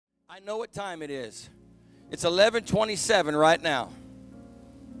I know what time it is. It's 11:27 right now.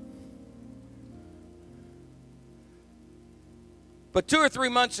 But 2 or 3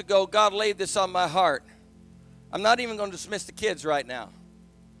 months ago, God laid this on my heart. I'm not even going to dismiss the kids right now.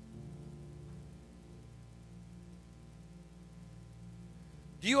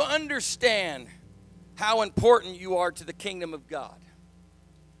 Do you understand how important you are to the kingdom of God?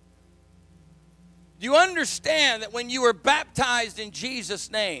 Do you understand that when you were baptized in Jesus'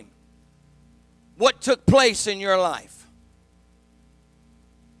 name, what took place in your life?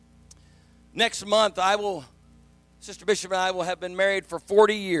 Next month, Sister Bishop and I will have been married for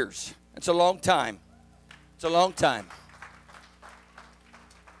 40 years. It's a long time. It's a long time.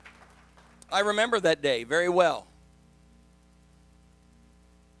 I remember that day very well.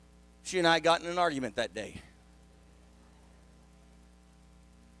 She and I got in an argument that day.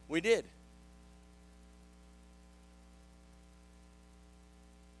 We did.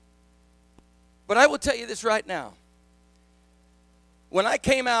 But I will tell you this right now. When I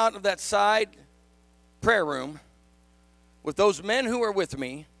came out of that side prayer room with those men who were with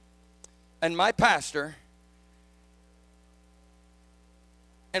me and my pastor,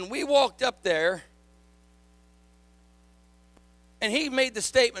 and we walked up there, and he made the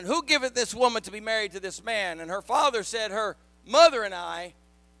statement, "Who giveth this woman to be married to this man?" And her father said, "Her mother and I,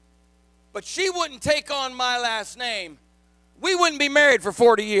 but she wouldn't take on my last name. We wouldn't be married for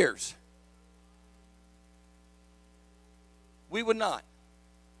 40 years. We would not.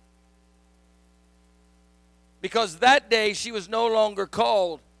 Because that day she was no longer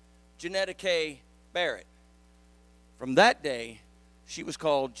called Janetta K. Barrett. From that day, she was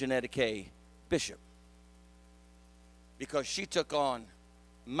called Janetta K. Bishop. Because she took on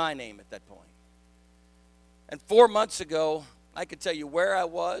my name at that point. And 4 months ago, I could tell you where I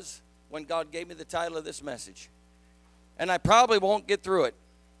was when God gave me the title of this message. And I probably won't get through it.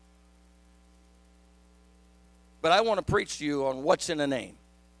 But I want to preach to you on what's in a name.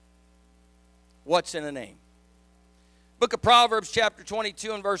 What's in a name? Book of Proverbs chapter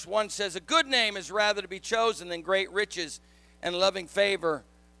 22 and verse 1 says, "A good name is rather to be chosen than great riches, and loving favor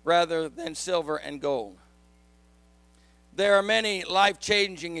rather than silver and gold." There are many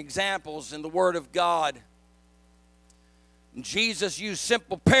life-changing examples in the Word of God. Jesus used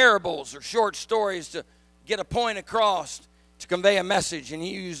simple parables or short stories to get a point across, to convey a message. And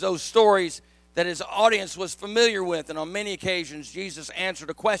he used those stories that his audience was familiar with. And on many occasions, Jesus answered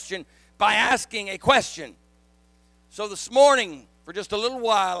a question by asking a question. So this morning, for just a little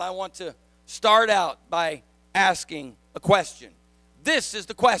while, I want to start out by asking a question. This is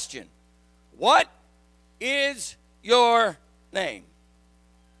the question. What is your name?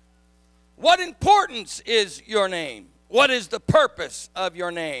 What importance is your name? What is the purpose of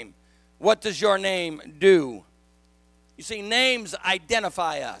your name? What does your name do? You see, names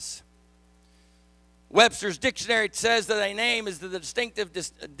identify us. Webster's dictionary says that a name is the distinctive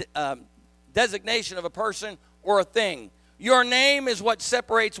designation of a person or a thing. Your name is what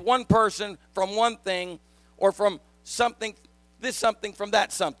separates one person from one thing, or from something, this something from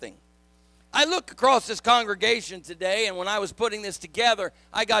that something. I look across this congregation today, and when I was putting this together,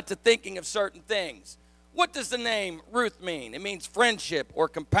 I got to thinking of certain things. What does the name Ruth mean? It means friendship or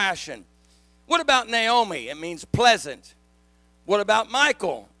compassion. What about Naomi? It means pleasant. What about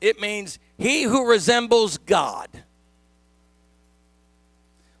Michael? It means he who resembles God.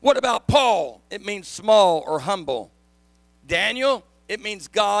 What about Paul? It means small or humble. Daniel? It means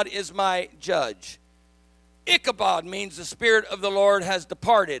God is my judge. Ichabod means the Spirit of the Lord has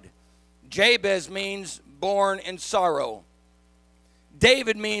departed. Jabez means born in sorrow.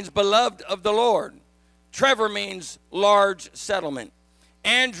 David means beloved of the Lord. Trevor means large settlement.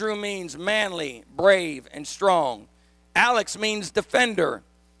 Andrew means manly, brave, and strong. Alex means defender.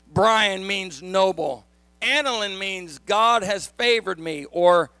 Brian means noble. Annalyn means God has favored me,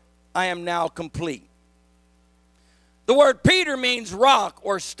 or I am now complete. The word Peter means rock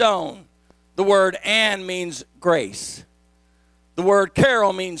or stone. The word Ann means grace. The word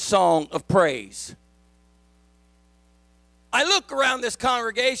Carol means song of praise. I look around this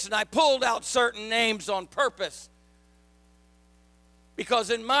congregation, I pulled out certain names on purpose, because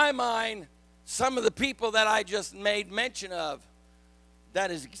in my mind, some of the people that I just made mention of,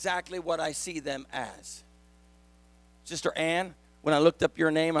 that is exactly what I see them as. Sister Ann, when I looked up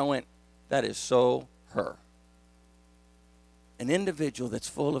your name, I went, that is so her. An individual that's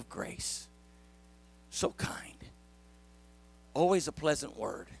full of grace, so kind, always a pleasant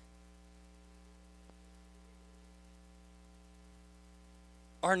word.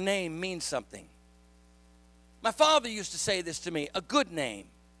 Our name means something. My father used to say this to me, a good name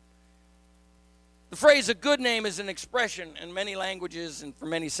The phrase a good name is an expression in many languages and for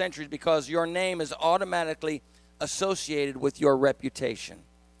many centuries because your name is automatically associated with your reputation.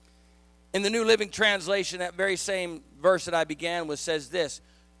 In the New Living Translation, that very same verse that I began with says this: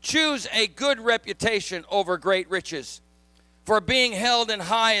 choose a good reputation over great riches, for being held in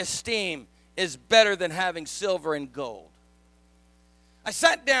high esteem is better than having silver and gold. I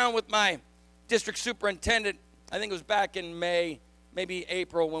sat down with my district superintendent, I think it was back in May, maybe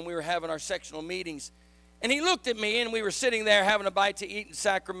April, when we were having our sectional meetings. And he looked at me, and we were sitting there having a bite to eat in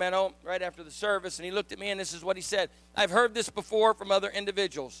Sacramento right after the service, and he looked at me, and this is what he said. I've heard this before from other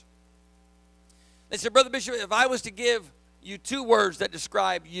individuals. They said, Brother Bishop, if I was to give you 2 words that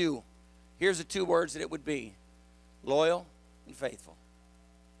describe you, here's the 2 words that it would be: loyal and faithful.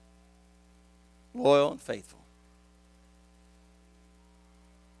 Loyal and faithful.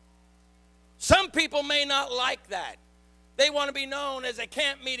 Some people may not like that. They want to be known as a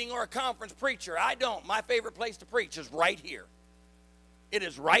camp meeting or a conference preacher. I don't. My favorite place to preach is right here. It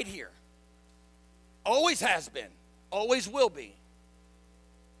is right here. Always has been. Always will be.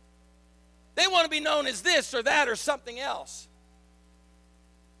 They want to be known as this or that or something else.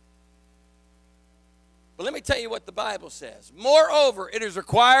 But let me tell you what the Bible says. Moreover, it is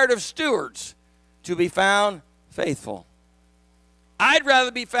required of stewards to be found faithful. I'd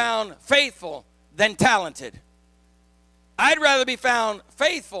rather be found faithful than talented. I'd rather be found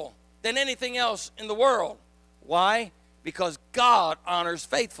faithful than anything else in the world. Why? Because God honors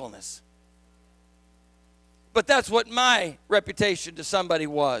faithfulness. But that's what my reputation to somebody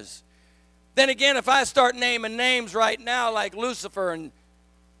was. Then again, if I start naming names right now like Lucifer and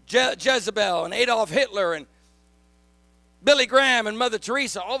Jezebel and Adolf Hitler and Billy Graham and Mother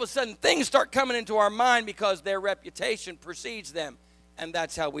Teresa, all of a sudden things start coming into our mind because their reputation precedes them, and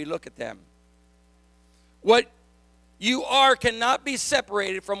that's how we look at them. What you are cannot be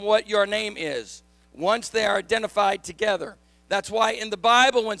separated from what your name is once they are identified together. That's why in the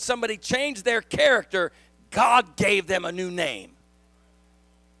Bible, when somebody changed their character, God gave them a new name.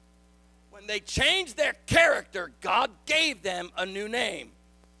 When they changed their character, God gave them a new name.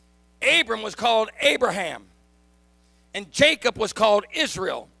 Abram was called Abraham, and Jacob was called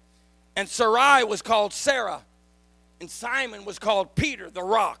Israel, and Sarai was called Sarah, and Simon was called Peter, the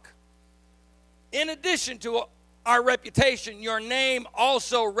rock. In addition to our reputation, your name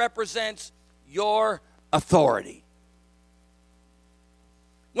also represents your authority.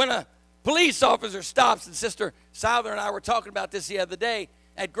 When a police officer stops, and Sister Souther and I were talking about this the other day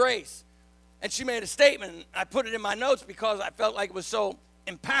at Grace, and she made a statement, and I put it in my notes because I felt like it was so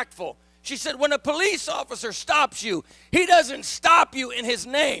impactful. She said, when a police officer stops you, he doesn't stop you in his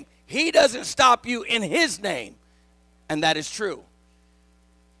name. He doesn't stop you in his name. And that is true.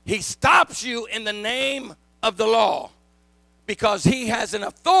 He stops you in the name of the law because he has an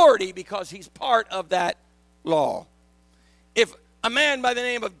authority because he's part of that law. If a man by the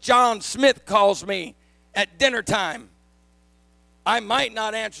name of John Smith calls me at dinner time, I might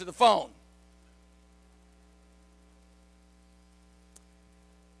not answer the phone.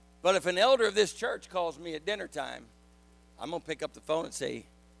 But if an elder of this church calls me at dinner time, I'm going to pick up the phone and say,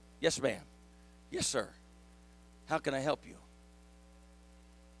 yes, ma'am. Yes, sir. How can I help you?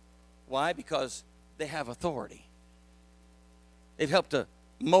 Why? Because they have authority. They've helped to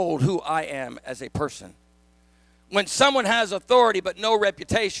mold who I am as a person. When someone has authority but no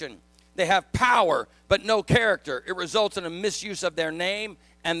reputation, they have power but no character, it results in a misuse of their name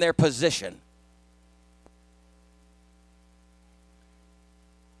and their position.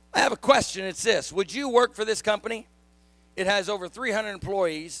 I have a question. It's this. Would you work for this company? It has over 300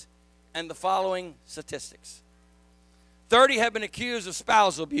 employees and the following statistics. 30 have been accused of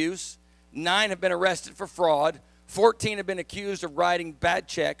spousal abuse. 9 have been arrested for fraud. 14 have been accused of writing bad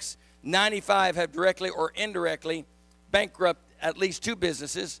checks. 95 have directly or indirectly bankrupted at least 2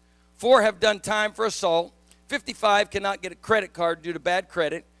 businesses. 4 have done time for assault. 55 cannot get a credit card due to bad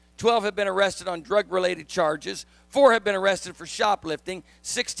credit. 12 have been arrested on drug-related charges. 4 have been arrested for shoplifting.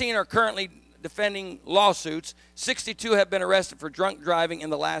 16 are currently defending lawsuits. 62 have been arrested for drunk driving in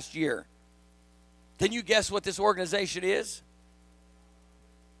the last year. Can you guess what this organization is?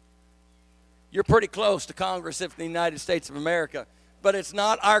 You're pretty close to Congress of the United States of America, but it's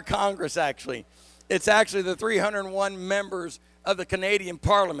not our Congress, actually. It's actually the 301 members of the Canadian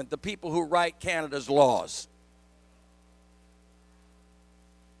Parliament, the people who write Canada's laws.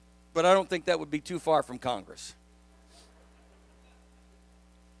 But I don't think that would be too far from Congress.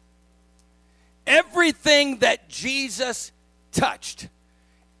 Everything that Jesus touched,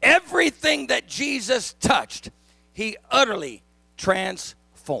 he utterly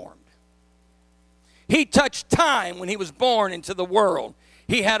transformed. He touched time when he was born into the world.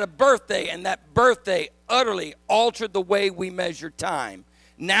 He had a birthday, and that birthday utterly altered the way we measure time.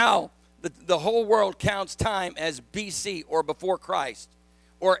 Now, the whole world counts time as BC, or before Christ,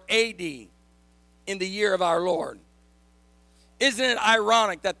 or AD, in the year of our Lord. Isn't it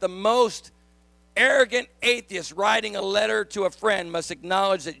ironic that the most arrogant atheist writing a letter to a friend must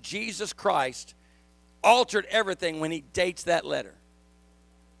acknowledge that Jesus Christ altered everything when he dates that letter?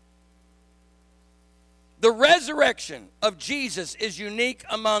 The resurrection of Jesus is unique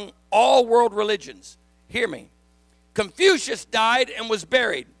among all world religions. Hear me. Confucius died and was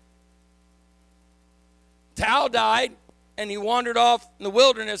buried. Tao died and he wandered off in the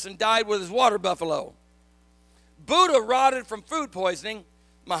wilderness and died with his water buffalo. Buddha rotted from food poisoning.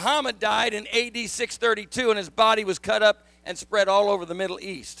 Muhammad died in AD 632 and his body was cut up and spread all over the Middle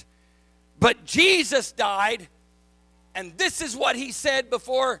East. But Jesus died, and this is what he said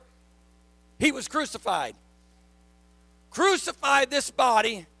before he was crucified. Crucify this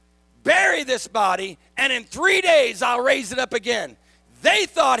body, bury this body, and in 3 days I'll raise it up again. They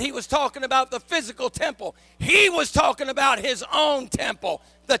thought he was talking about the physical temple. He was talking about his own temple,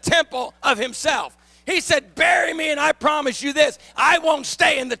 the temple of himself. He said, bury me and I promise you this, I won't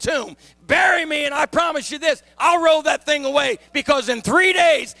stay in the tomb. Bury me and I promise you this, I'll roll that thing away because in 3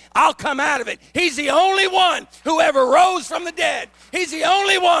 days I'll come out of it. He's the only one who ever rose from the dead. He's the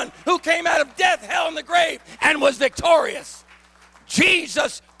only one who came out of death, hell, and the grave and was victorious.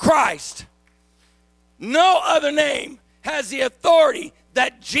 Jesus Christ. No other name has the authority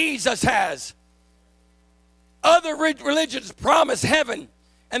that Jesus has. Other religions promise heaven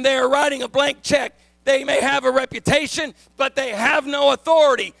and they are writing a blank check. They may have a reputation, but they have no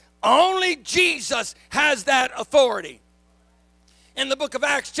authority. Only Jesus has that authority. In the book of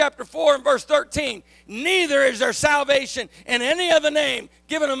Acts chapter 4 and verse 13, neither is there salvation in any other name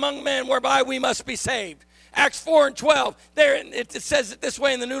given among men whereby we must be saved. Acts 4 and 12, it says it this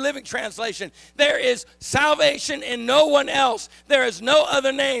way in the New Living Translation. There is salvation in no one else. There is no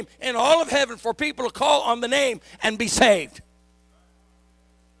other name in all of heaven for people to call on the name and be saved.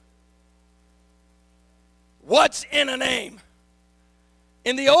 What's in a name?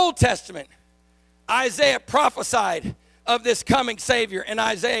 In the Old Testament, Isaiah prophesied of this coming Savior in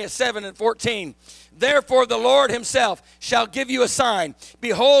Isaiah 7 and 14. Therefore the Lord himself shall give you a sign.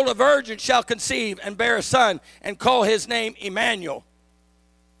 Behold, a virgin shall conceive and bear a son and call his name Emmanuel.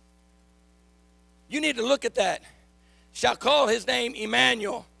 You need to look at that. Shall call his name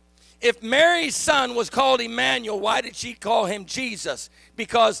Emmanuel. If Mary's son was called Emmanuel, why did she call him Jesus?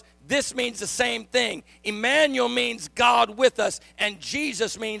 Because this means the same thing. Emmanuel means God with us, and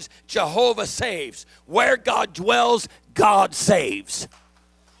Jesus means Jehovah saves. Where God dwells, God saves.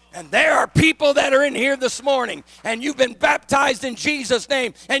 And there are people that are in here this morning, and you've been baptized in Jesus'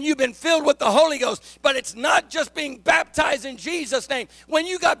 name, and you've been filled with the Holy Ghost. But it's not just being baptized in Jesus' name. When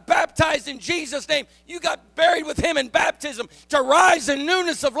you got baptized in Jesus' name, you got buried with him in baptism to rise in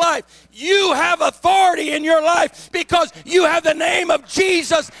newness of life. You have authority in your life because you have the name of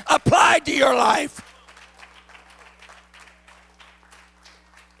Jesus applied to your life.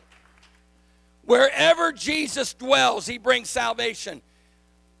 Wherever Jesus dwells, he brings salvation.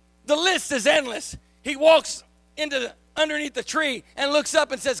 The list is endless. He walks underneath the tree and looks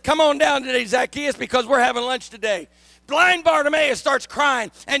up and says, come on down today, Zacchaeus, because we're having lunch today. Blind Bartimaeus starts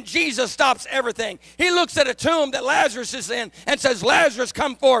crying, and Jesus stops everything. He looks at a tomb that Lazarus is in and says, Lazarus,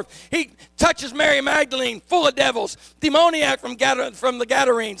 come forth. He touches Mary Magdalene, full of devils, demoniac from the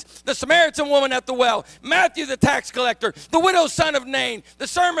Gadarenes, the Samaritan woman at the well, Matthew the tax collector, the widow's son of Nain, the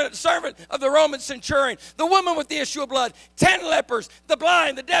servant of the Roman centurion, the woman with the issue of blood, 10 lepers, the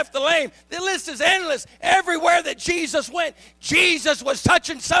blind, the deaf, the lame. The list is endless. Everywhere that Jesus went, Jesus was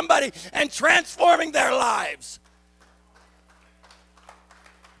touching somebody and transforming their lives.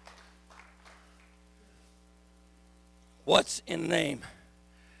 What's in a name?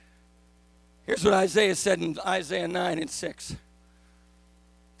 Here's what Isaiah said in Isaiah 9 and 6.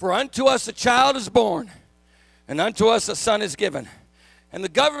 For unto us a child is born, and unto us a son is given, and the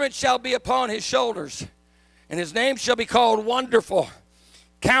government shall be upon his shoulders, and his name shall be called Wonderful,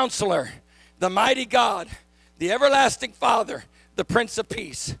 Counselor, the Mighty God, the Everlasting Father, the Prince of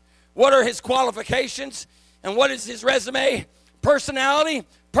Peace. What are his qualifications? And what is his resume? Personality,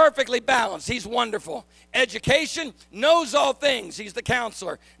 perfectly balanced. He's wonderful. Education, knows all things. He's the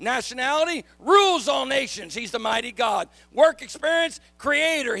counselor. Nationality, rules all nations. He's the mighty God. Work experience,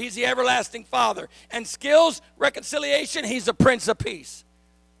 creator. He's the everlasting Father. And skills, reconciliation, he's the Prince of Peace.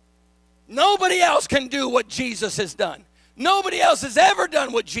 Nobody else can do what Jesus has done. Nobody else has ever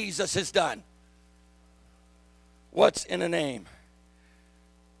done what Jesus has done. What's in a name?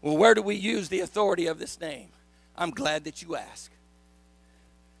 Well, where do we use the authority of this name? I'm glad that you ask.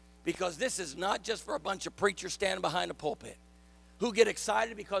 Because this is not just for a bunch of preachers standing behind a pulpit who get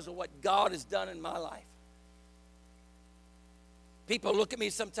excited because of what God has done in my life. People look at me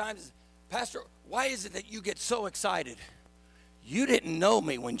sometimes, Pastor, why is it that you get so excited? You didn't know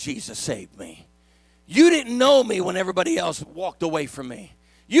me when Jesus saved me. You didn't know me when everybody else walked away from me.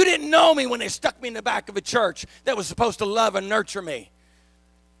 You didn't know me when they stuck me in the back of a church that was supposed to love and nurture me.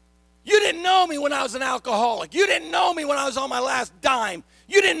 You didn't know me when I was an alcoholic. You didn't know me when I was on my last dime.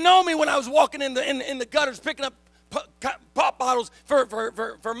 You didn't know me when I was walking in the gutters picking up pop bottles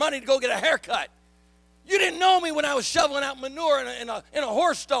for money to go get a haircut. You didn't know me when I was shoveling out manure in a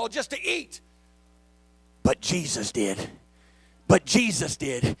horse stall just to eat. But Jesus did. But Jesus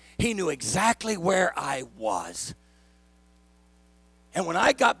did. He knew exactly where I was. And when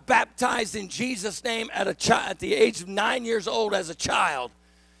I got baptized in Jesus' name at the age of 9 years old as a child,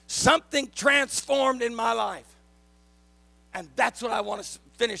 something transformed in my life. And that's what I want to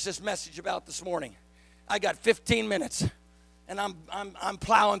finish this message about this morning. I got 15 minutes, and I'm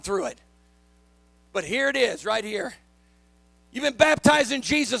plowing through it. But here it is, right here. You've been baptized in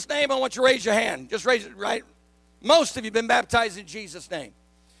Jesus' name. I want you to raise your hand. Just raise it, right? Most of you have been baptized in Jesus' name.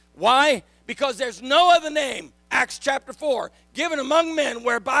 Why? Because there's no other name, Acts chapter 4, given among men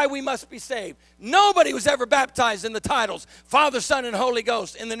whereby we must be saved. Nobody was ever baptized in the titles Father, Son, and Holy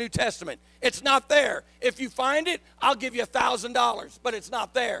Ghost in the New Testament. It's not there. If you find it, I'll give you $1,000, but it's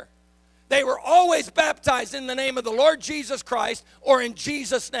not there. They were always baptized in the name of the Lord Jesus Christ or in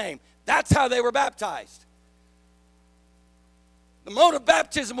Jesus' name. That's how they were baptized. The mode of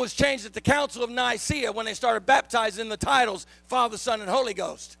baptism was changed at the Council of Nicaea when they started baptizing the titles Father, Son, and Holy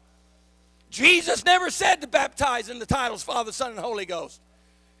Ghost. Jesus never said to baptize in the titles Father, Son, and Holy Ghost.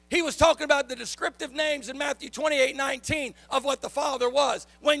 He was talking about the descriptive names in Matthew 28:19 of what the Father was.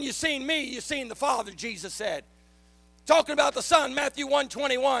 When you seen me, you seen the Father, Jesus said. Talking about the Son, Matthew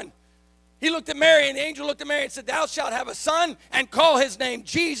 1:21. He looked at Mary, and the angel looked at Mary and said, Thou shalt have a son, and call his name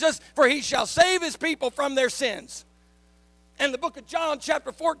Jesus, for he shall save his people from their sins. And the book of John,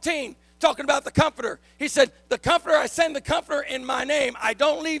 chapter 14, talking about the Comforter. He said, the Comforter, I send the Comforter in my name. I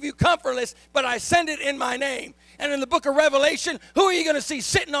don't leave you comfortless, but I send it in my name. And in the book of Revelation, who are you going to see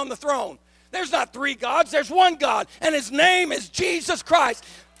sitting on the throne? There's not three gods. There's one God, and his name is Jesus Christ.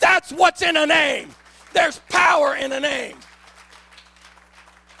 That's what's in a name. There's power in a name.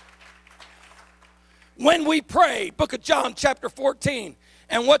 When we pray, book of John, chapter 14,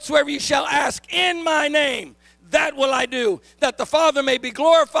 and whatsoever you shall ask in my name, that will I do, that the Father may be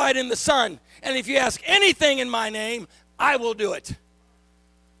glorified in the Son. And if you ask anything in my name, I will do it.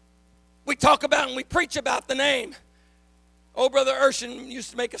 We talk about and we preach about the name. Old Brother Urshan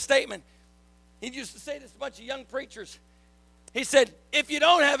used to make a statement. He used to say this to a bunch of young preachers. He said, if you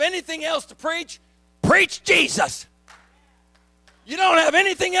don't have anything else to preach, preach Jesus. You don't have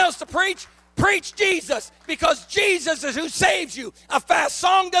anything else to preach, preach Jesus, because Jesus is who saves you. A fast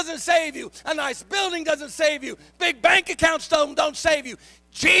song doesn't save you. A nice building doesn't save you. Big bank accounts don't save you.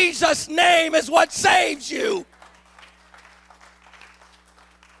 Jesus' name is what saves you.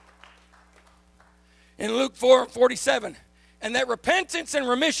 In Luke 4:47, and that repentance and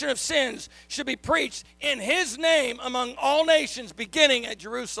remission of sins should be preached in his name among all nations, beginning at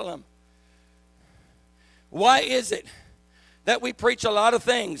Jerusalem. Why is it that we preach a lot of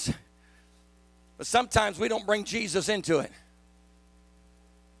things, but sometimes we don't bring Jesus into it?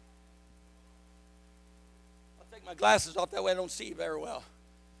 I'll take my glasses off, that way I don't see very well.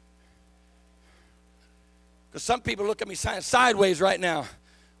 Because some people look at me sideways right now.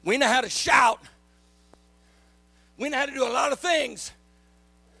 We know how to shout. We know how to do a lot of things.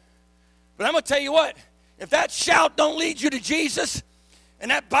 But I'm going to tell you what, if that shout don't lead you to Jesus, and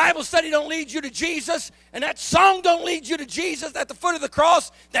that Bible study don't lead you to Jesus, and that song don't lead you to Jesus at the foot of the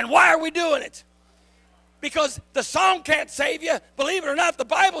cross, then why are we doing it? Because the song can't save you. Believe it or not, the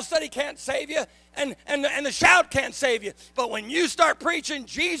Bible study can't save you, and the shout can't save you. But when you start preaching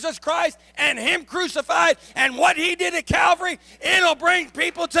Jesus Christ and him crucified and what he did at Calvary, it'll bring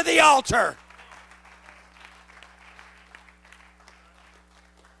people to the altar.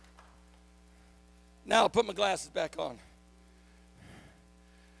 Now I'll put my glasses back on.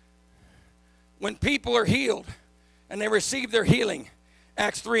 When people are healed and they receive their healing,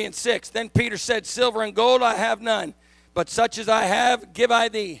 Acts 3:6, then Peter said, silver and gold I have none, but such as I have give I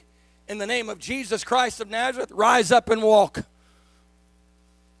thee. In the name of Jesus Christ of Nazareth, rise up and walk.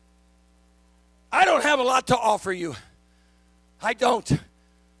 I don't have a lot to offer you. I don't.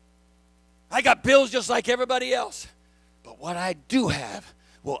 I got bills just like everybody else. But what I do have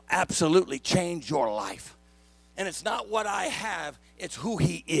will absolutely change your life. And it's not what I have, it's who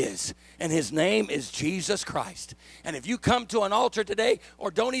he is. And his name is Jesus Christ. And if you come to an altar today,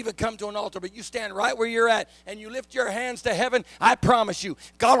 or don't even come to an altar, but you stand right where you're at and you lift your hands to heaven, I promise you,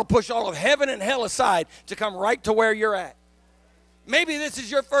 God will push all of heaven and hell aside to come right to where you're at. Maybe this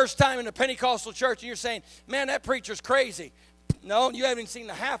is your first time in a Pentecostal church and you're saying, man, that preacher's crazy. No, you haven't seen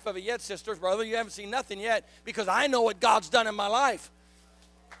the half of it yet, sisters, brother. You haven't seen nothing yet, because I know what God's done in my life.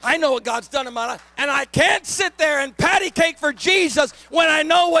 I know what God's done in my life. And I can't sit there and patty cake for Jesus when I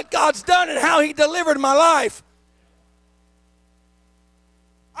know what God's done and how he delivered my life.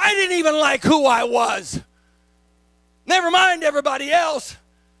 I didn't even like who I was. Never mind everybody else.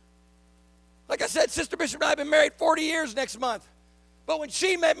 Like I said, Sister Bishop and I have been married 40 years next month. But when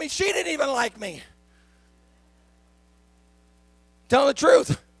she met me, she didn't even like me. Tell the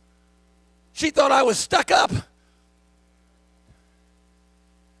truth. She thought I was stuck up.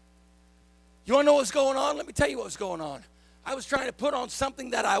 You want to know what's going on? Let me tell you what was going on. I was trying to put on something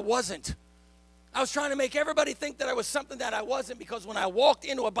that I wasn't. I was trying to make everybody think that I was something that I wasn't, because when I walked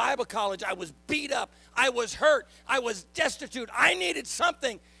into a Bible college, I was beat up. I was hurt. I was destitute. I needed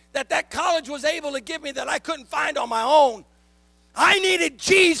something that college was able to give me that I couldn't find on my own. I needed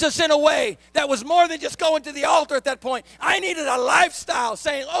Jesus in a way that was more than just going to the altar at that point. I needed a lifestyle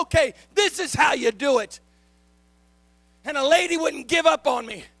saying, okay, this is how you do it. And a lady wouldn't give up on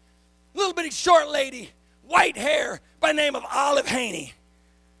me. A little bitty short lady, white hair, by the name of Olive Haney.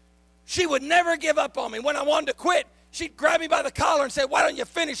 She would never give up on me. When I wanted to quit, she'd grab me by the collar and say, why don't you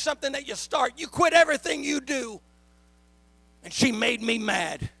finish something that you start? You quit everything you do. And she made me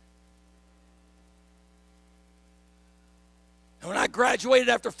mad. And when I graduated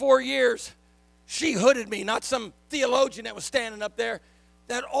after 4 years, she hooded me, not some theologian that was standing up there.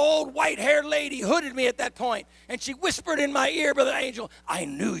 That old white-haired lady hooded me at that point, and she whispered in my ear, Brother Angel, I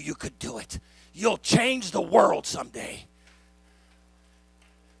knew you could do it. You'll change the world someday.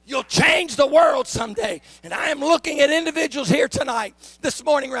 You'll change the world someday. And I am looking at individuals here tonight, this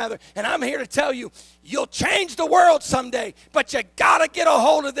morning rather, and I'm here to tell you, you'll change the world someday, but you got to get a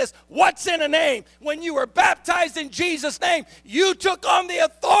hold of this. What's in a name? When you were baptized in Jesus' name, you took on the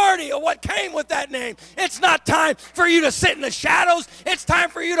authority of what came with that name. It's not time for you to sit in the shadows. It's time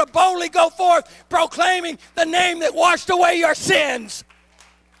for you to boldly go forth, proclaiming the name that washed away your sins.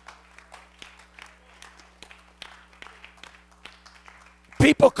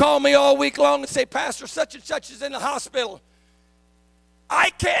 People call me all week long and say, Pastor, such and such is in the hospital.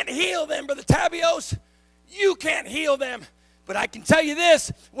 I can't heal them, Brother Tabios. You can't heal them. But I can tell you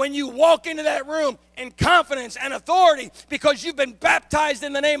this, when you walk into that room in confidence and authority because you've been baptized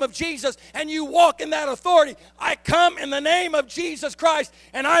in the name of Jesus and you walk in that authority, I come in the name of Jesus Christ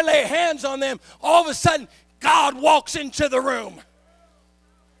and I lay hands on them. All of a sudden, God walks into the room.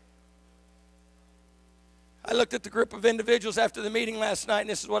 I looked at the group of individuals after the meeting last night, and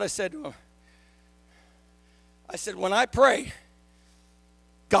this is what I said to them. I said, when I pray,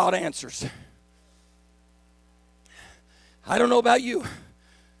 God answers. I don't know about you,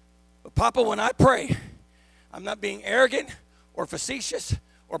 but Papa, when I pray, I'm not being arrogant or facetious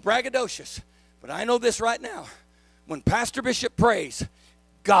or braggadocious, but I know this right now. When Pastor Bishop prays,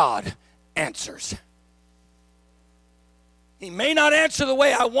 God answers. He may not answer the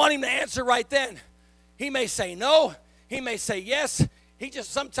way I want him to answer right then. He may say no. He may say yes. He just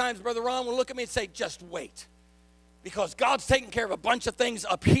sometimes, Brother Ron, will look at me and say, just wait. Because God's taking care of a bunch of things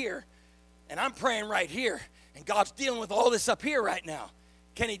up here, and I'm praying right here, and God's dealing with all this up here right now.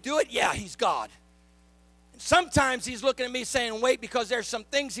 Can he do it? Yeah, he's God. And sometimes he's looking at me saying, wait, because there's some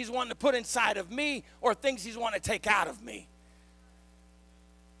things he's wanting to put inside of me or things he's wanting to take out of me.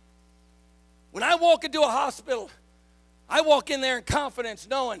 When I walk into a hospital, I walk in there in confidence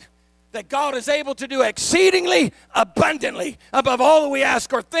knowing that God is able to do exceedingly abundantly above all that we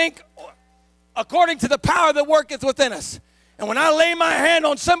ask or think, according to the power that worketh within us. And when I lay my hand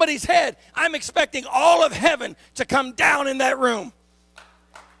on somebody's head, I'm expecting all of heaven to come down in that room.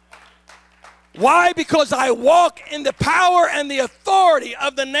 Why? Because I walk in the power and the authority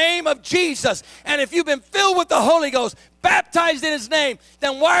of the name of Jesus. And if you've been filled with the Holy Ghost, baptized in his name,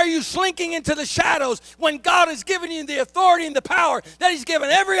 then why are you slinking into the shadows when God has given you the authority and the power that he's given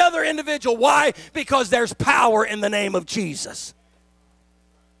every other individual? Why? Because there's power in the name of Jesus.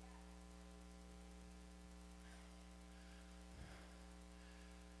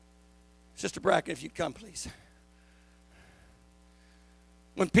 Sister Bracken, if you'd come, please.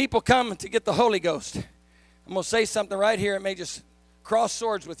 When people come to get the Holy Ghost, I'm going to say something right here. It may just cross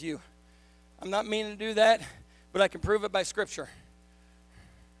swords with you. I'm not meaning to do that, but I can prove it by Scripture.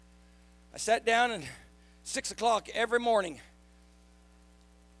 I sat down at 6 o'clock every morning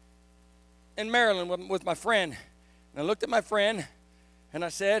in Maryland with my friend, And I looked at my friend and I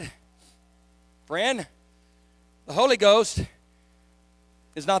said, friend, the Holy Ghost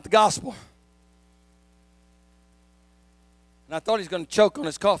is not the gospel. And I thought he was going to choke on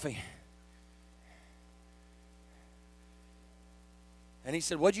his coffee. And he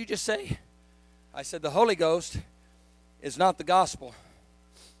said, what'd you just say? I said, the Holy Ghost is not the gospel.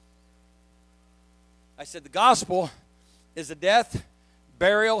 I said, the gospel is the death,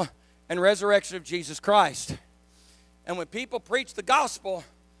 burial, and resurrection of Jesus Christ. And when people preach the gospel,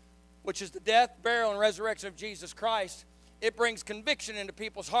 which is the death, burial, and resurrection of Jesus Christ, it brings conviction into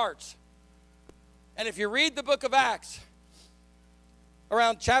people's hearts. And if you read the book of Acts,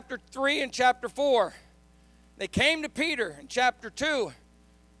 around chapter 3 and chapter 4, they came to Peter in chapter 2,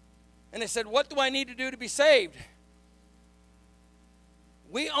 and they said, what do I need to do to be saved?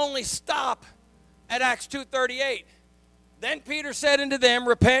 We only stop at Acts 2:38. Then Peter said unto them,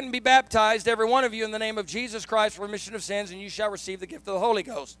 repent and be baptized, every one of you, in the name of Jesus Christ for remission of sins, and you shall receive the gift of the Holy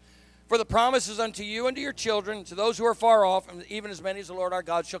Ghost. For the promise is unto you and to your children, to those who are far off, and even as many as the Lord our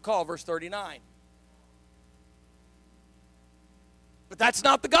God shall call. Verse 39. But that's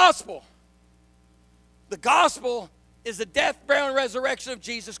not the gospel. The gospel is the death, burial, and resurrection of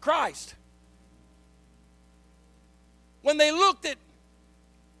Jesus Christ. When they looked at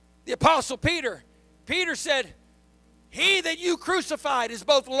the Apostle Peter, Peter said, he that you crucified is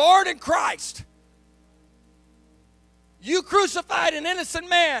both Lord and Christ. You crucified an innocent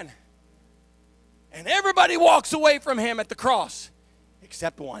man, and everybody walks away from him at the cross,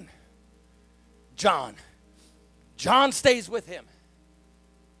 except one, John. John stays with him.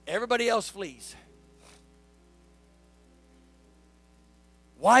 Everybody else flees.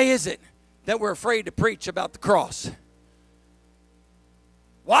 Why is it that we're afraid to preach about the cross?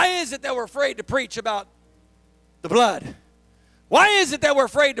 Why is it that we're afraid to preach about the blood? Why is it that we're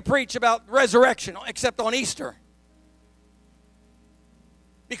afraid to preach about resurrection except on Easter?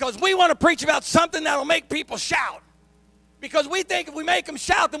 Because we want to preach about something that will make people shout. Because we think if we make them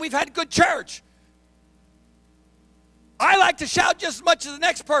shout, then we've had good church. I like to shout just as much as the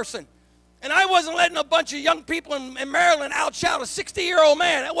next person. And I wasn't letting a bunch of young people in Maryland outshout a 60-year-old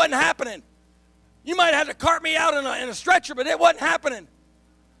man. That wasn't happening. You might have had to cart me out in a stretcher, but it wasn't happening.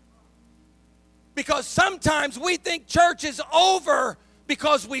 Because sometimes we think church is over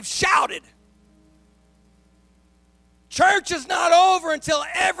because we've shouted. Church is not over until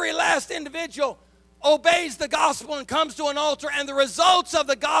every last individual obeys the gospel and comes to an altar, and the results of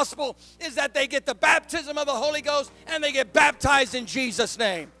the gospel is that they get the baptism of the Holy Ghost and they get baptized in Jesus'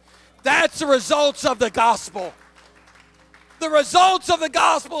 name. That's the results of the gospel. The results of the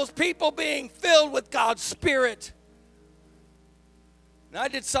gospel is people being filled with God's Spirit. And I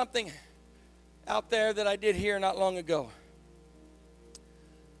did something out there that I did here not long ago.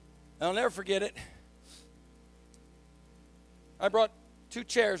 I'll never forget it. I brought 2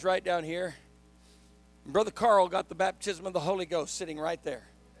 chairs right down here. And Brother Carl got the baptism of the Holy Ghost sitting right there.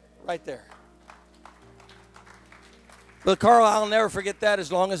 Right there. Brother Carl, I'll never forget that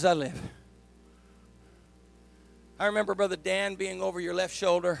as long as I live. I remember Brother Dan being over your left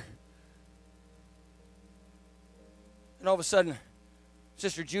shoulder. And all of a sudden,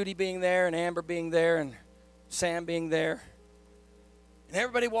 Sister Judy being there, and Amber being there, and Sam being there. And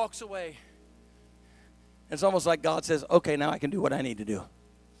everybody walks away. It's almost like God says, okay, now I can do what I need to do.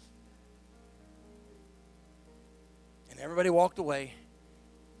 And everybody walked away.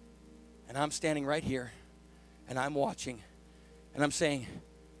 And I'm standing right here. And I'm watching. And I'm saying,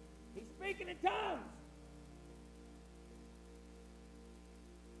 he's speaking in tongues.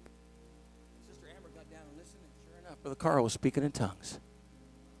 Sister Amber got down and listened, and sure enough, Brother Carl was speaking in tongues.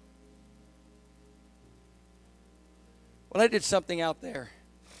 Well, I did something out there.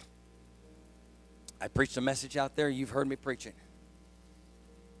 I preached a message out there. You've heard me preach it.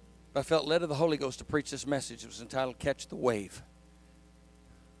 But I felt led of the Holy Ghost to preach this message. It was entitled, Catch the Wave.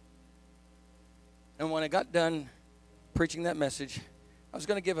 And when I got done preaching that message, I was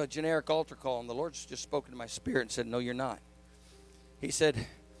going to give a generic altar call, and the Lord's just spoken to my spirit and said, no, you're not. He said,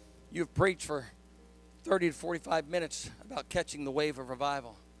 you've preached for 30 to 45 minutes about catching the wave of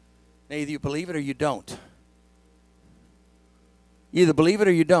revival. Now, either you believe it or you don't. You either believe it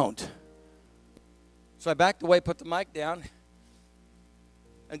or you don't. So I backed away, put the mic down,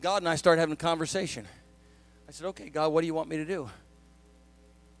 and God and I started having a conversation. I said, okay, God, what do you want me to do?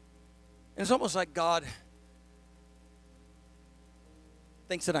 And it's almost like God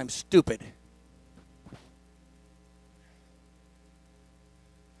thinks that I'm stupid.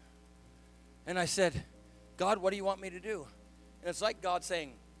 And I said, God, what do you want me to do? And it's like God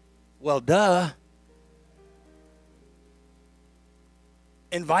saying, well, duh.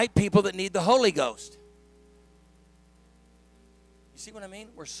 Invite people that need the Holy Ghost. See what I mean?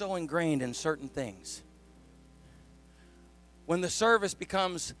 We're so ingrained in certain things. When the service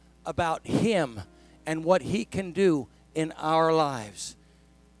becomes about Him and what He can do in our lives,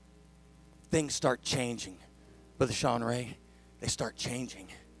 things start changing. Brother Sean Ray, they start changing.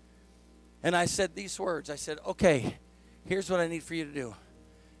 And I said these words. I said, okay, here's what I need for you to do.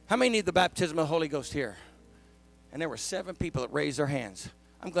 How many need the baptism of the Holy Ghost here? And there were 7 people that raised their hands.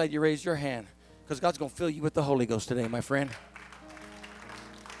 I'm glad you raised your hand, because God's going to fill you with the Holy Ghost today, my friend.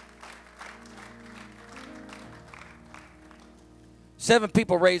 Seven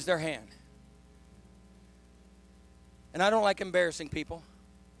people raised their hand. And I don't like embarrassing people.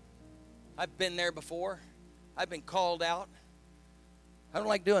 I've been there before. I've been called out. I don't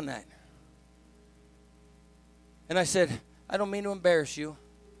like doing that. And I said, I don't mean to embarrass you,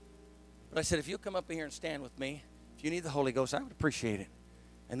 but I said, if you'll come up here and stand with me, if you need the Holy Ghost, I would appreciate it.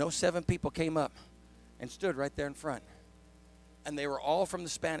 And those 7 people came up and stood right there in front. And they were all from the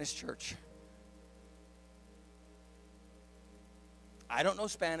Spanish church. I don't know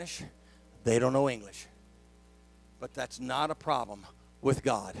Spanish. They don't know English. But that's not a problem with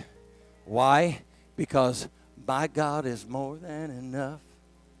God. Why? Because my God is more than enough.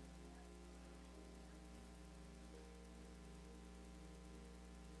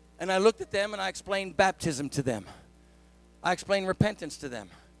 And I looked at them and I explained baptism to them. I explained repentance to them.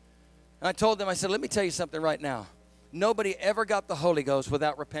 And I told them, I said, let me tell you something right now. Nobody ever got the Holy Ghost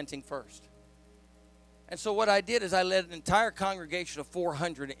without repenting first. And so what I did is I led an entire congregation of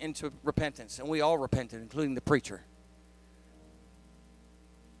 400 into repentance. And we all repented, including the preacher.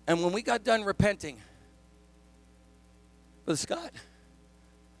 And when we got done repenting, Brother Scott,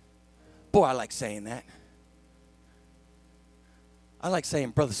 boy, I like saying that. I like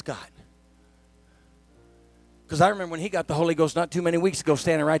saying Brother Scott. Because I remember when he got the Holy Ghost not too many weeks ago,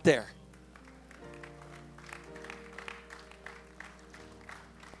 standing right there.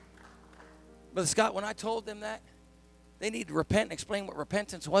 Brother Scott, when I told them that they need to repent and explain what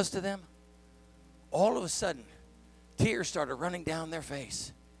repentance was to them, all of a sudden, tears started running down their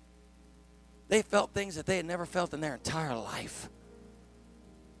face. They felt things that they had never felt in their entire life.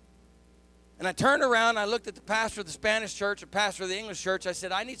 And I turned around, I looked at the pastor of the Spanish church and pastor of the English church. I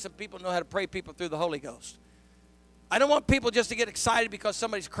said, I need some people who know how to pray people through the Holy Ghost. I don't want people just to get excited because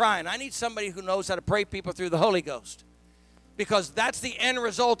somebody's crying. I need somebody who knows how to pray people through the Holy Ghost. Because that's the end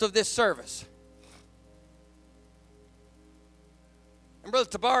result of this service. And Brother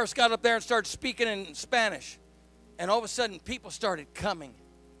Tabaris got up there and started speaking in Spanish. And all of a sudden, people started coming.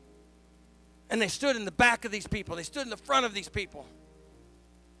 And they stood in the back of these people. They stood in the front of these people.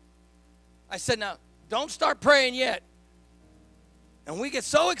 I said, now, don't start praying yet. And we get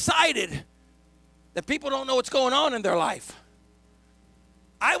so excited that people don't know what's going on in their life.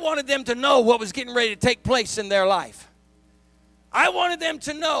 I wanted them to know what was getting ready to take place in their life. I wanted them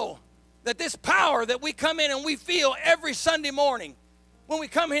to know that this power that we come in and we feel every Sunday morning, when we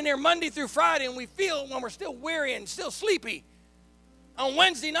come in here Monday through Friday and we feel it when we're still weary and still sleepy, on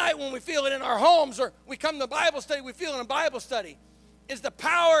Wednesday night when we feel it in our homes, or we come to Bible study, we feel it in Bible study, is the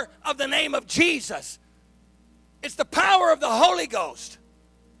power of the name of Jesus. It's the power of the Holy Ghost.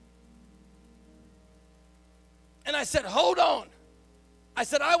 And I said, hold on. I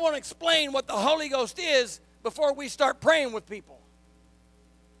said, I want to explain what the Holy Ghost is before we start praying with people.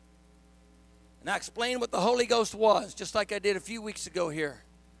 And I explained what the Holy Ghost was, just like I did a few weeks ago here.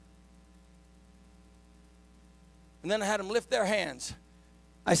 And then I had them lift their hands.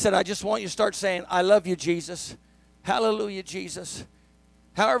 I said, I just want you to start saying, I love you, Jesus. Hallelujah, Jesus.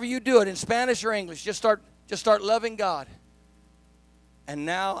 However you do it, in Spanish or English, just start loving God. And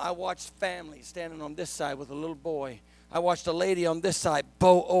now I watched families standing on this side with a little boy. I watched a lady on this side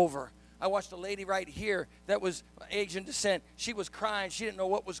bow over. I watched a lady right here that was Asian descent. She was crying. She didn't know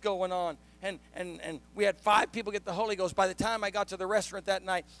what was going on. And we had 5 people get the Holy Ghost. By the time I got to the restaurant that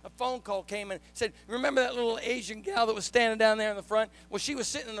night, a phone call came and said, remember that little Asian gal that was standing down there in the front? Well, she was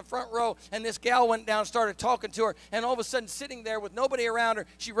sitting in the front row, and this gal went down and started talking to her. And all of a sudden, sitting there with nobody around her,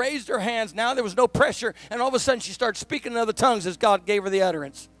 she raised her hands. Now there was no pressure. And all of a sudden, she started speaking in other tongues as God gave her the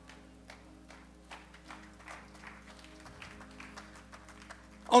utterance.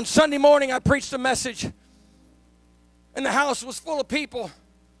 On Sunday morning, I preached a message, and the house was full of people.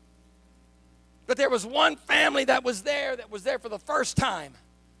 But there was one family that was there for the first time.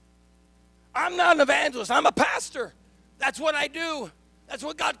 I'm not an evangelist. I'm a pastor. That's what I do. That's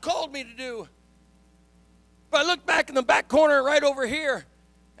what God called me to do. But I looked back in the back corner right over here,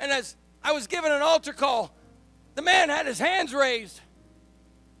 and as I was given an altar call, the man had his hands raised.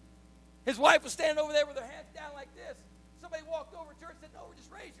 His wife was standing over there with her hands down like this. Somebody walked over to her and said, no, just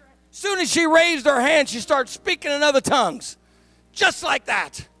raise your hand. As soon as she raised her hand, she started speaking in other tongues. Just like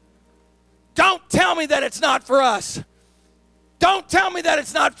that. Don't tell me that it's not for us. Don't tell me that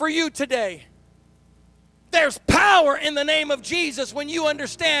it's not for you today. There's power in the name of Jesus when you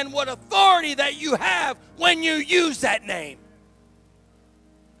understand what authority that you have when you use that name.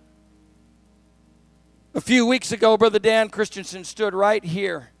 A few weeks ago, Brother Dan Christensen stood right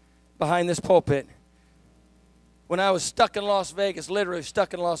here behind this pulpit. When I was stuck in Las Vegas, literally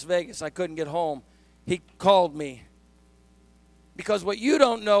stuck in Las Vegas, I couldn't get home. He called me. Because what you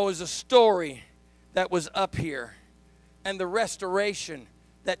don't know is a story that was up here and the restoration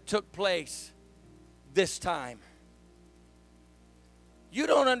that took place this time. You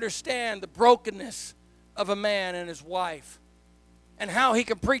don't understand the brokenness of a man and his wife and how he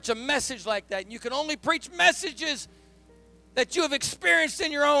can preach a message like that. And you can only preach messages that you have experienced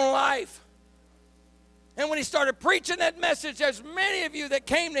in your own life. And when he started preaching that message, there's many of you that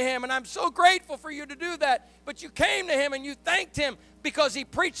came to him, and I'm so grateful for you to do that. But you came to him and you thanked him because he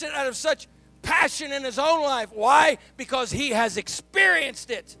preached it out of such passion in his own life. Why? Because he has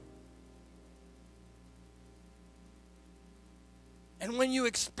experienced it. And when you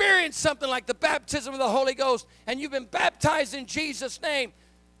experience something like the baptism of the Holy Ghost and you've been baptized in Jesus' name,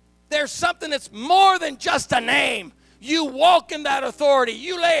 there's something that's more than just a name. You walk in that authority.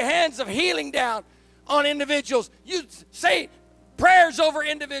 You lay hands of healing down on individuals. You say prayers over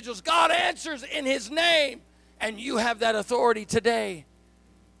individuals. God answers in his name, and you have that authority today.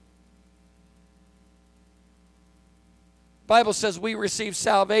 The Bible says we receive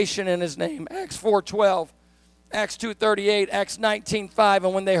salvation in his name. Acts 4:12, Acts 2:38, Acts 19:5.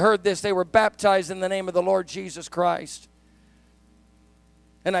 And when they heard this, they were baptized in the name of the Lord Jesus Christ.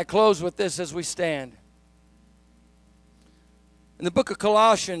 And I close with this as we stand. In the book of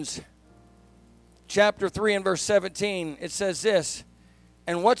Colossians, chapter 3 and verse 17, it says this,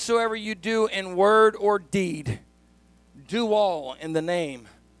 and whatsoever you do in word or deed, do all in the name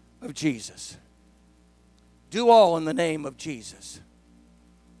of Jesus. Do all in the name of Jesus.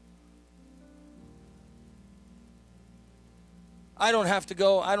 I don't have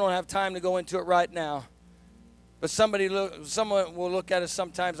time to go into it right now. But someone will look at us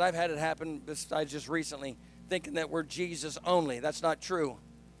sometimes. I've had it happen besides just recently, thinking that we're Jesus only. That's not true.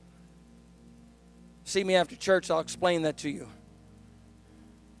 See me after church, I'll explain that to you.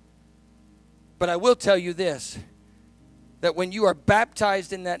 But I will tell you this, that when you are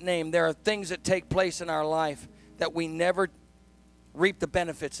baptized in that name, there are things that take place in our life that we never reap the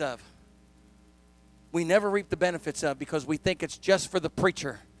benefits of. We never reap the benefits of because we think it's just for the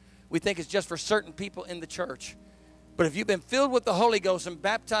preacher. We think it's just for certain people in the church. But if you've been filled with the Holy Ghost and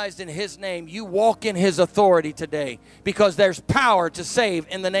baptized in his name, you walk in his authority today because there's power to save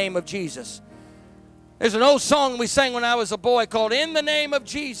in the name of Jesus. There's an old song we sang when I was a boy called In the Name of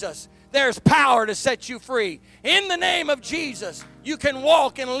Jesus. There's power to set you free. In the name of Jesus, you can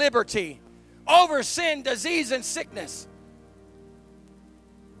walk in liberty over sin, disease, and sickness.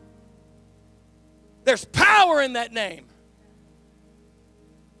 There's power in that name.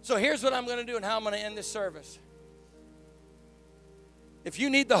 So here's what I'm going to do and how I'm going to end this service. If you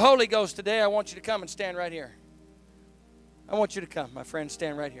need the Holy Ghost today, I want you to come and stand right here. I want you to come, my friend,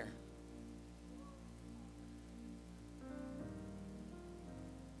 stand right here.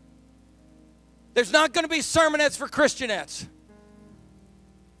 There's not going to be sermonettes for Christianettes.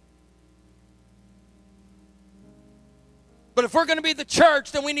 But if we're going to be the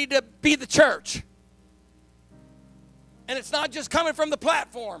church, then we need to be the church. And it's not just coming from the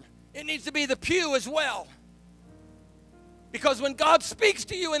platform. It needs to be the pew as well. Because when God speaks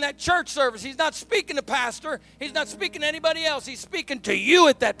to you in that church service, he's not speaking to pastor. He's not speaking to anybody else. He's speaking to you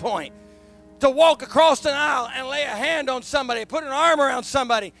at that point. To walk across an aisle and lay a hand on somebody, put an arm around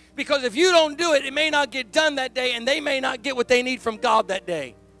somebody. Because if you don't do it, it may not get done that day, and they may not get what they need from God that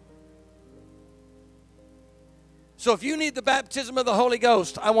day. So if you need the baptism of the Holy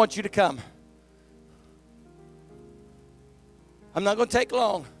Ghost, I want you to come. I'm not going to take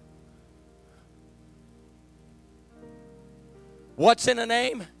long. What's in a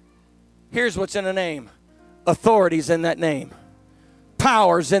name? Here's what's in a name. Authority's in that name.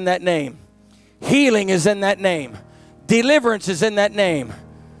 Power's in that name. Healing is in that name. Deliverance is in that name.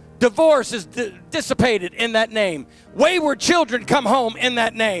 Divorce is dissipated in that name. Wayward children come home in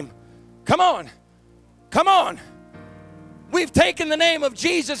that name. Come on. Come on. We've taken the name of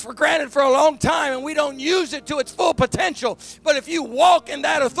Jesus for granted for a long time, and we don't use it to its full potential. But if you walk in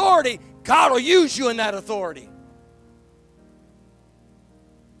that authority, God will use you in that authority.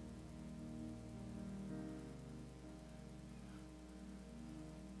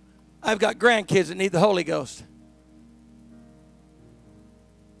 I've got grandkids that need the Holy Ghost.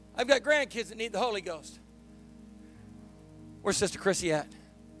 I've got grandkids that need the Holy Ghost. Where's Sister Chrissy at?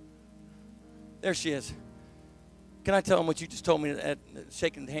 There she is. Can I tell them what you just told me at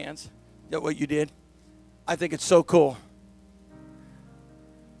shaking hands? That what you did? I think it's so cool.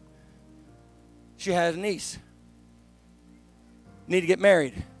 She had a niece. Need to get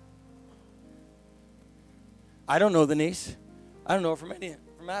married. I don't know the niece. I don't know her from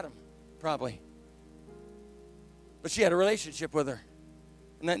Adam, probably. But she had a relationship with her.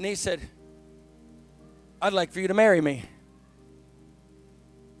 And that niece said, I'd like for you to marry me.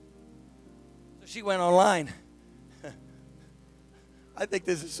 So she went online. I think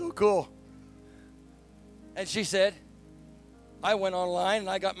this is so cool. And she said, I went online and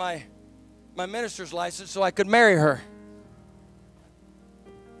I got my minister's license so I could marry her.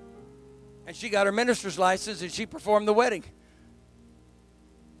 And she got her minister's license and she performed the wedding.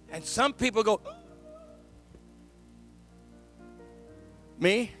 And some people go,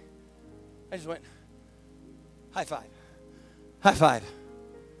 me? I just went, high five. High five.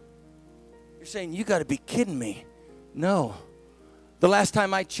 You're saying, you got to be kidding me. No. The last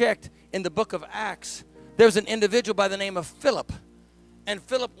time I checked in the book of Acts, there was an individual by the name of Philip. And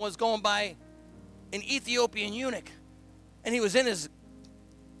Philip was going by an Ethiopian eunuch. And he was in his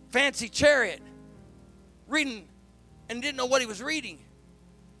fancy chariot reading and didn't know what he was reading.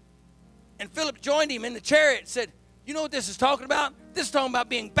 And Philip joined him in the chariot and said, you know what this is talking about? This is talking about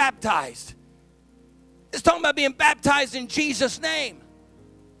being baptized. This is talking about being baptized in Jesus' name.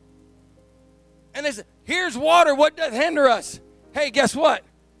 And they said, here's water, what doth hinder us? Hey, guess what?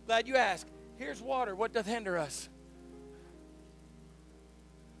 Glad you asked. Here's water, what doth hinder us?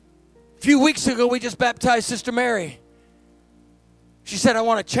 A few weeks ago, we just baptized Sister Mary. She said, I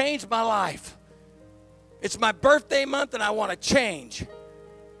want to change my life. It's my birthday month and I want to change.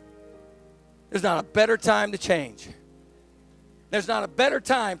 There's not a better time to change. There's not a better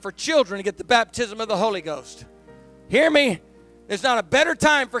time for children to get the baptism of the Holy Ghost. Hear me? There's not a better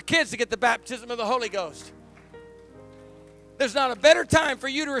time for kids to get the baptism of the Holy Ghost. There's not a better time for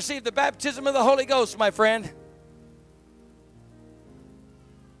you to receive the baptism of the Holy Ghost, my friend.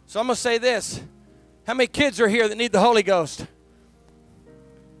 So I'm going to say this. How many kids are here that need the Holy Ghost?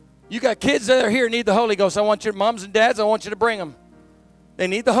 You got kids that are here that need the Holy Ghost. I want your moms and dads, I want you to bring them. They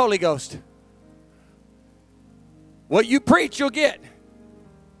need the Holy Ghost. What you preach, you'll get.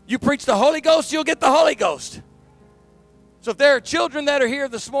 You preach the Holy Ghost, you'll get the Holy Ghost. So if there are children that are here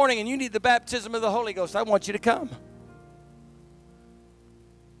this morning and you need the baptism of the Holy Ghost, I want you to come.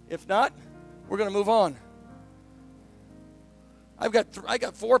 If not, we're going to move on. I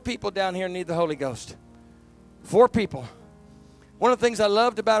got 4 people down here who need the Holy Ghost. 4 people. One of the things I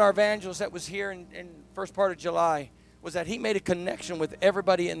loved about our evangelist that was here in first part of July was that he made a connection with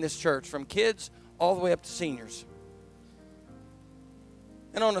everybody in this church, from kids all the way up to seniors.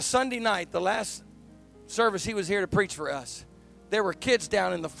 And on a Sunday night, the last service he was here to preach for us, there were kids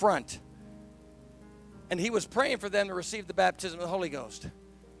down in the front. And he was praying for them to receive the baptism of the Holy Ghost.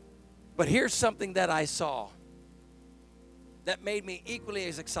 But here's something that I saw that made me equally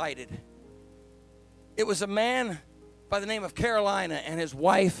as excited. It was a man by the name of Carolina and his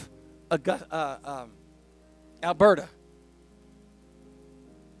wife, Alberta.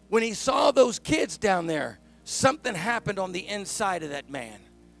 When he saw those kids down there, something happened on the inside of that man.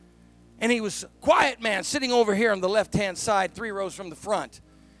 And he was a quiet man sitting over here on the left-hand side, 3 rows from the front.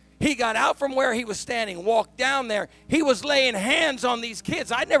 He got out from where he was standing, walked down there. He was laying hands on these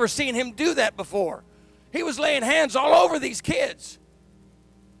kids. I'd never seen him do that before. He was laying hands all over these kids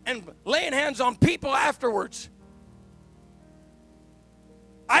and laying hands on people afterwards.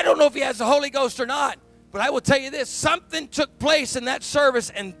 I don't know if he has the Holy Ghost or not, but I will tell you this. Something took place in that service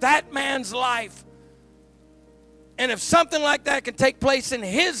in that man's life. And if something like that can take place in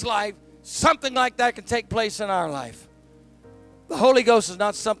his life, something like that can take place in our life. The Holy Ghost is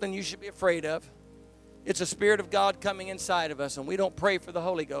not something you should be afraid of. It's a Spirit of God coming inside of us, and we don't pray for the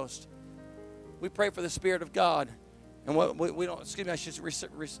Holy Ghost. We pray for the Spirit of God. And we don't, excuse me, I should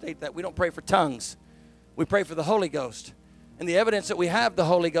restate that. We don't pray for tongues. We pray for the Holy Ghost. And the evidence that we have the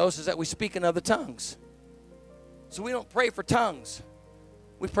Holy Ghost is that we speak in other tongues. So we don't pray for tongues.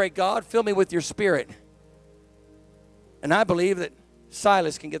 We pray, God, fill me with your Spirit. And I believe that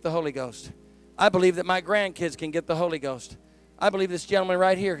Silas can get the Holy Ghost. I believe that my grandkids can get the Holy Ghost. I believe this gentleman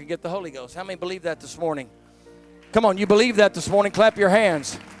right here can get the Holy Ghost. How many believe that this morning? Come on, you believe that this morning? Clap your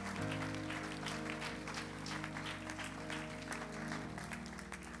hands.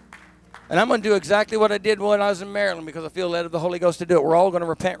 And I'm going to do exactly what I did when I was in Maryland because I feel led of the Holy Ghost to do it. We're all going to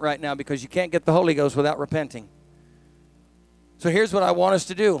repent right now because you can't get the Holy Ghost without repenting. So here's what I want us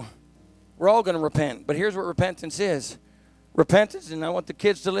to do. We're all going to repent, but here's what repentance is. Repentance, and I want the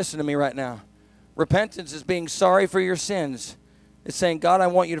kids to listen to me right now. Repentance is being sorry for your sins. It's saying, God, I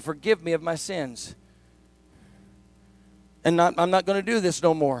want you to forgive me of my sins. And I'm not going to do this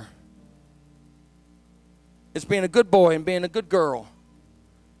no more. It's being a good boy and being a good girl.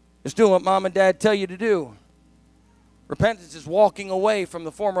 It's doing what mom and dad tell you to do. Repentance is walking away from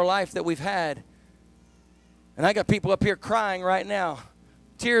the former life that we've had. And I got people up here crying right now,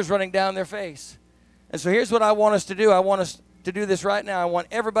 tears running down their face. And so here's what I want us to do. I want us to do this right now. I want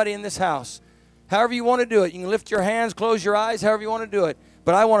everybody in this house, however you want to do it. You can lift your hands, close your eyes, however you want to do it.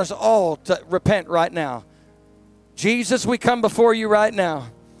 But I want us all to repent right now. Jesus, we come before you right now.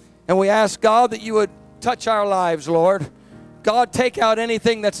 And we ask, God, that you would touch our lives, Lord. God, take out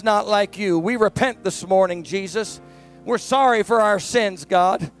anything that's not like you. We repent this morning, Jesus. We're sorry for our sins,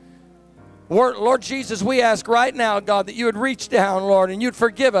 God. Lord Jesus, we ask right now, God, that you would reach down, Lord, and you'd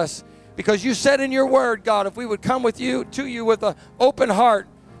forgive us. Because you said in your word, God, if we would come to you with an open heart,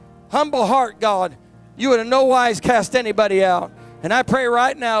 humble heart, God, you would in no wise cast anybody out. And I pray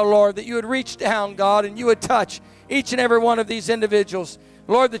right now, Lord, that you would reach down, God, and you would touch each and every one of these individuals.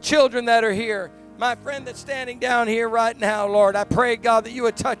 Lord, the children that are here, my friend that's standing down here right now, Lord, I pray, God, that you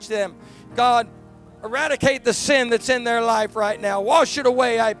would touch them. God, eradicate the sin that's in their life right now. Wash it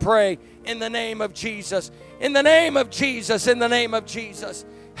away, I pray, in the name of Jesus. In the name of Jesus, in the name of Jesus.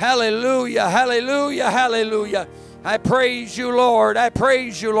 Hallelujah, hallelujah, hallelujah. I praise you, Lord. I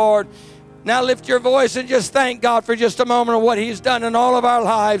praise you, Lord. Now lift your voice and just thank God for just a moment of what he's done in all of our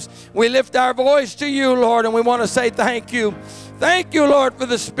lives. We lift our voice to you, Lord, and we want to say thank you. Thank you, Lord, for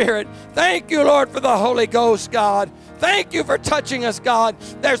the Spirit. Thank you, Lord, for the Holy Ghost, God. Thank you for touching us, God.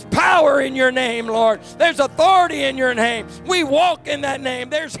 There's power in your name, Lord. There's authority in your name. We walk in that name.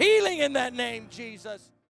 There's healing in that name, Jesus.